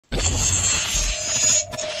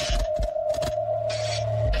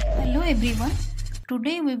everyone,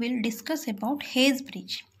 today we will discuss about Haze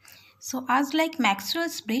bridge. So as like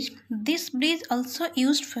Maxwell's bridge, this bridge also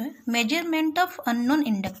used for measurement of unknown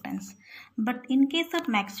inductance. But in case of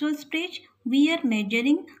Maxwell's bridge, we are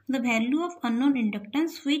measuring the value of unknown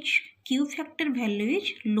inductance which Q factor value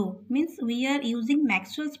is low. Means we are using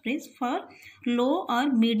Maxwell's bridge for low or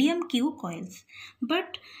medium Q coils.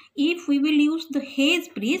 But if we will use the Haze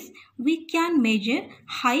bridge, we can measure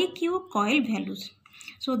high Q coil values.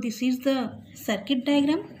 So this is the circuit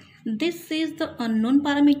diagram. This is the unknown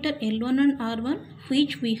parameter L1 and R1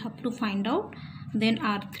 which we have to find out. Then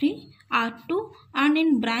R3, R2, and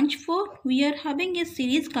in branch 4 we are having a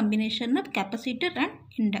series combination of capacitor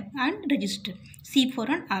and resistor C4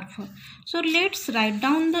 and R4. So let's write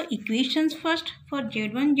down the equations first for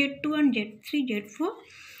Z1, Z2 and Z3, Z4.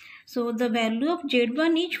 So the value of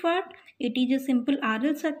Z1 is what? It is a simple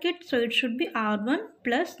RL circuit, so it should be R1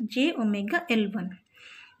 plus J omega L1.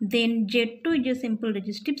 Then Z2 is a simple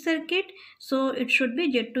resistive circuit, so it should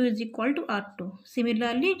be Z2 is equal to R2.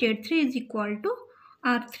 Similarly, Z3 is equal to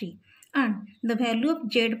R3. And the value of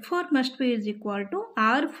Z4 must be is equal to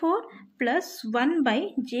R4 plus 1 by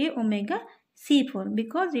J omega C4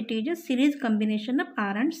 because it is a series combination of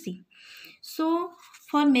R and C. So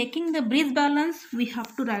for making the bridge balance, we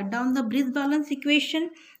have to write down the bridge balance equation.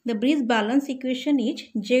 The bridge balance equation is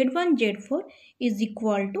Z1, Z4 is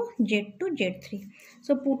equal to Z2, Z3.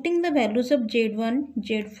 So putting the values of Z1,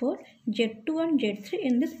 Z4, Z2 and Z3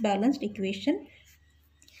 in this balanced equation.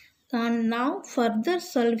 And now further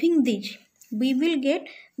solving this, we will get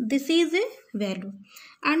this is a value.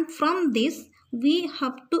 And from this, we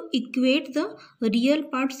have to equate the real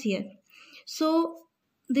parts here. So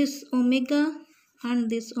this omega and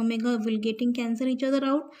this omega will getting cancel each other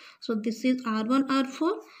out. So this is R1,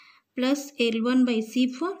 R4 plus L1 by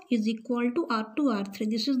C4 is equal to R2, R3.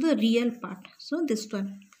 This is the real part. So this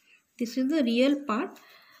one. This is the real part.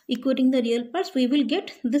 Equating the real parts, we will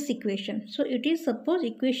get this equation. So it is suppose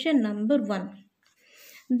equation number 1.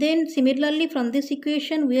 Then similarly from this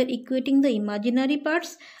equation, we are equating the imaginary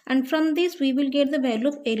parts. And from this, we will get the value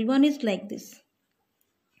of L1 is like this.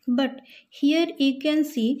 But here you can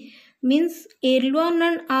see means L1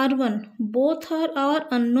 and R1 both are our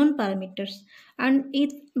unknown parameters, and in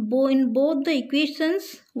both the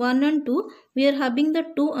equations 1 and 2 we are having the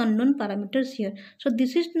two unknown parameters here. So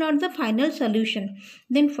this is not the final solution.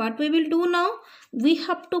 Then what we will do now, we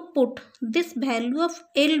have to put this value of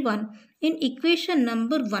L1 in equation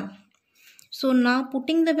number 1. So now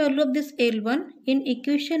putting the value of this L1 in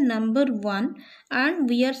equation number 1 and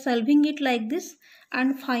we are solving it like this,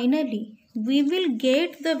 and finally we will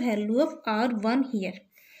get the value of R1 here.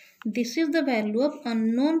 This is the value of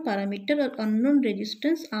unknown parameter or unknown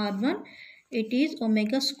resistance R1. It is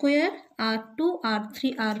omega square R2,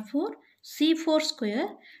 R3, R4, C4 square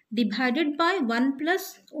divided by 1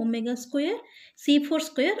 plus omega square C4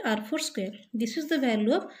 square R4 square. This is the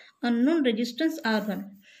value of unknown resistance R1.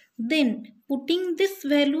 Then putting this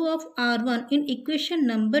value of R1 in equation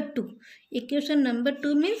number 2. Equation number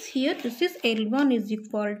 2 means here this is L1 is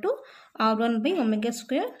equal to R1 by omega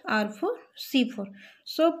square R4 C4.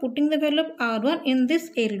 So putting the value of R1 in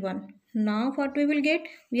this L1. Now what we will get?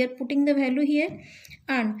 We are putting the value here,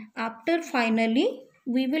 and after finally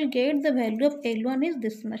we will get the value of L1 is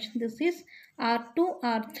this much. This is R2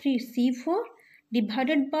 R3 C4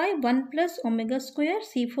 divided by 1 plus omega square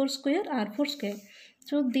C4 square R4 square.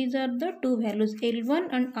 So these are the two values L1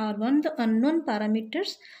 and R1, the unknown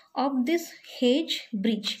parameters of this Haze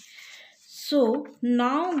bridge. So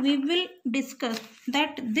now we will discuss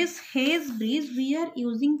that this Haze bridge we are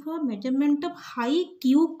using for measurement of high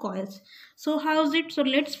Q coils. So how is it? So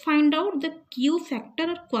let's find out the Q factor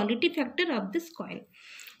or quality factor of this coil.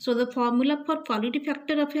 So the formula for quality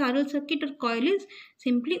factor of a RL circuit or coil is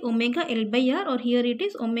simply omega L by R, or here it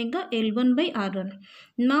is omega L1 by R1.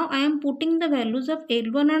 Now I am putting the values of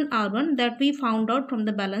L1 and R1 that we found out from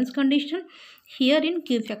the balance condition here in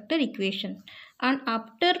Q factor equation. And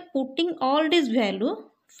after putting all this value,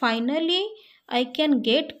 finally I can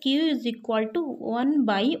get Q is equal to 1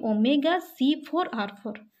 by omega C4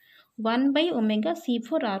 R4. 1 by omega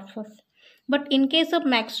C4 R4. But in case of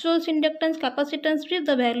Maxwell's inductance capacitance bridge,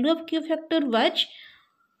 the value of Q factor was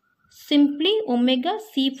simply omega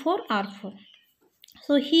C4 R4.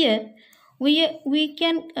 So here we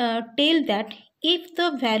can tell that if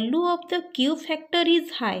the value of the Q factor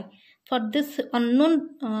is high for this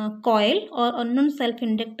unknown coil or unknown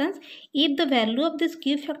self-inductance, if the value of this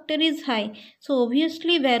Q factor is high, so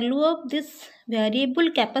obviously value of this variable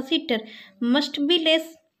capacitor must be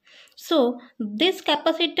less. So this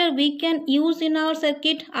capacitor we can use in our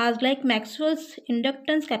circuit as like Maxwell's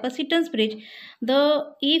inductance capacitance bridge.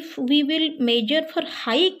 If we will measure for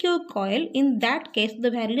high Q coil, in that case the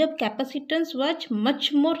value of capacitance was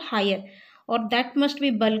much more higher, or that must be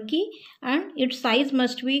bulky and its size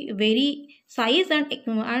must be very size,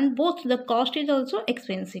 and both the cost is also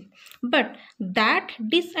expensive. But that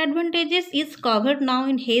disadvantages is covered now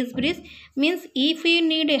in Haze bridge. Means if we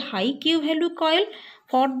need a high Q value coil,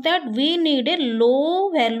 for that we need a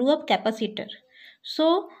low value of capacitor.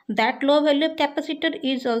 So that low value of capacitor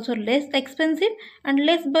is also less expensive and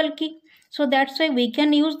less bulky. So that's why we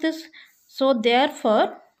can use this. So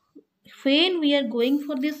therefore, when we are going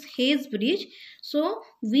for this Haze bridge, so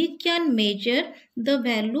we can measure the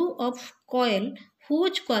value of coil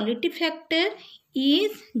whose quality factor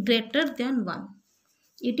is greater than 1.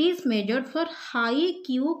 It is measured for high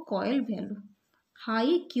Q coil value.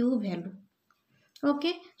 High Q value.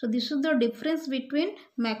 Okay, so this is the difference between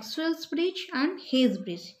Maxwell's bridge and Haze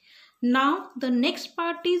bridge. Now the next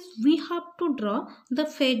part is we have to draw the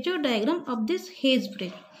Phasor diagram of this Haze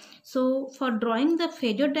bridge. So for drawing the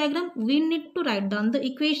Phasor diagram, we need to write down the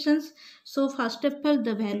equations. So first of all,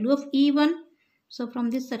 the value of E1. So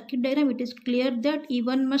from this circuit diagram, it is clear that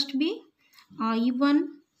E1 must be I1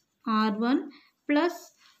 R1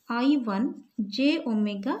 plus I1 j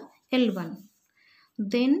omega L1.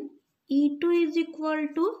 Then E2 is equal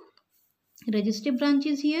to resistive branch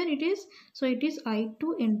is here, it is, so it is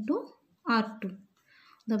I2 into R2.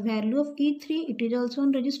 The value of E3, it is also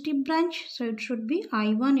on resistive branch, so it should be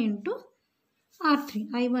I1 into R3,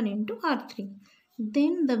 I1 into R3.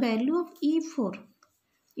 Then the value of E4,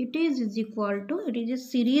 it is equal to, it is a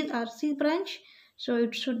series RC branch, so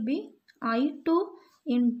it should be I2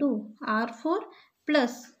 into R4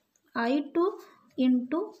 plus I2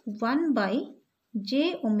 into 1 by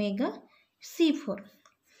j omega C4.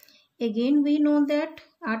 Again we know that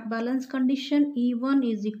at balance condition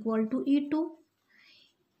E1 is equal to E2,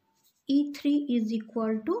 E3 is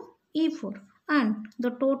equal to E4, and the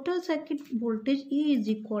total circuit voltage E is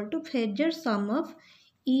equal to Phasor sum of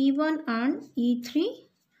E1 and E3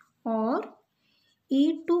 or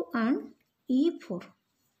E2 and E4.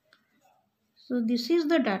 So this is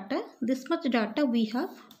the data, this much data we have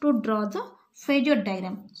to draw the Phasor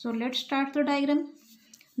diagram. So let's start the diagram.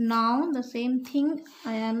 Now the same thing,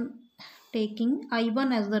 I am taking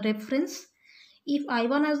I1 as the reference. If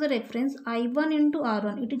I1 as the reference, I1 into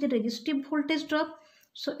R1, it is a resistive voltage drop,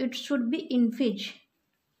 so it should be in phase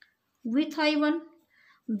with I1.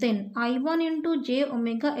 Then I1 into j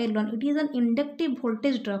omega L1, it is an inductive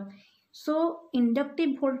voltage drop. So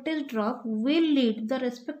inductive voltage drop will lead the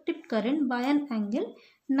respective current by an angle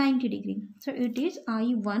 90 degree. So it is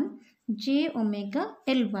I1 j omega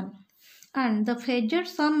L1. And the Phasor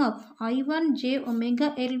sum of I1 j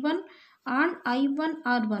omega L1 and I1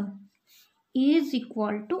 R1 is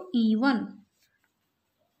equal to E1.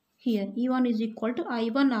 Here E1 is equal to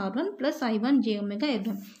I1 R1 plus I1 j omega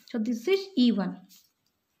L1. So this is E1.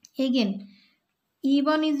 Again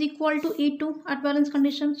E1 is equal to E2 at balance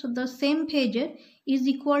condition. So the same Phasor is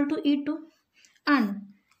equal to E2, and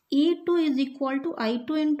E2 is equal to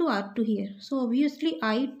I2 into R2 here. So obviously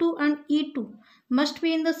I2 and E2 must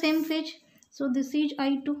be in the same phase. So this is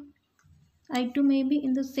I2. I2 may be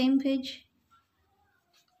in the same phase.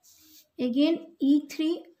 Again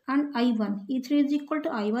E3 and I1. E3 is equal to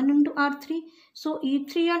I1 into R3. So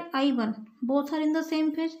E3 and I1 both are in the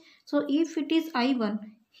same phase. So if it is I1,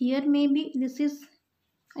 here maybe this is,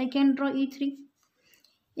 I can draw E3.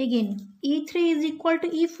 Again E3 is equal to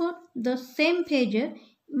E4. The same Phasor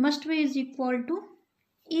must be is equal to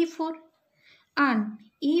E4. And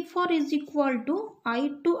E4 is equal to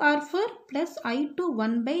I2 R4 plus I2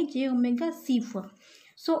 1 by j omega C4.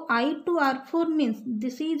 So I2 R4 means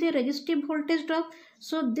this is a resistive voltage drop.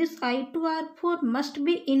 So this I2 R4 must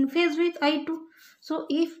be in phase with I2. So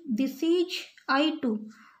if this is I2,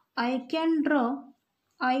 I can draw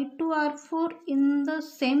I2 R4 in the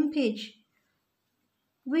same phase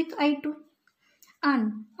with I2.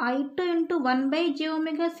 And I2 into 1 by j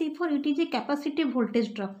omega C4, it is a capacitive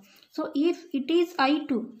voltage drop. So if it is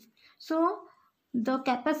I2, so the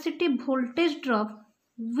capacitive voltage drop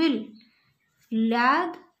will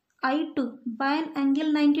lag I2 by an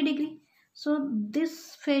angle 90 degree. So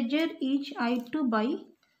this Phasor is I2 by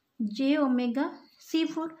j omega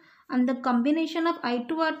C4, and the combination of I2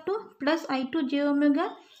 R2 plus I2 j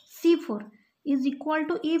omega C4 is equal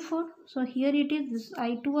to E4. So here it is this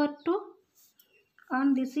I2 R2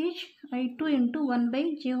 and this is I2 into 1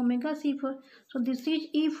 by j omega C4. So this is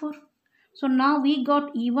E4. So now we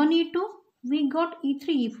got E1 E2, we got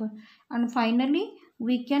E3 E4, and finally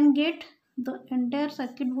we can get the entire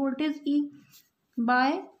circuit voltage E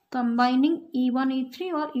by combining E1,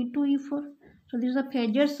 E3 or E2, E4. So this is a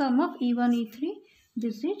Phasor sum of E1, E3.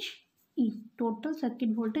 This is E, total circuit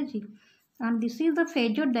voltage E. And this is the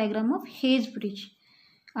Phasor diagram of Haze bridge.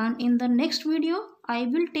 And in the next video, I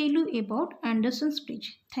will tell you about Anderson's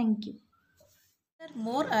bridge. Thank you. There are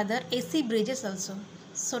more other AC bridges also.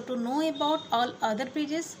 So to know about all other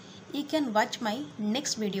bridges, you can watch my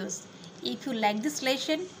next videos. If you like this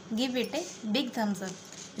lesson, give it a big thumbs up.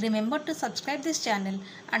 Remember to subscribe this channel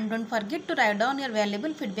and don't forget to write down your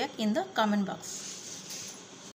valuable feedback in the comment box.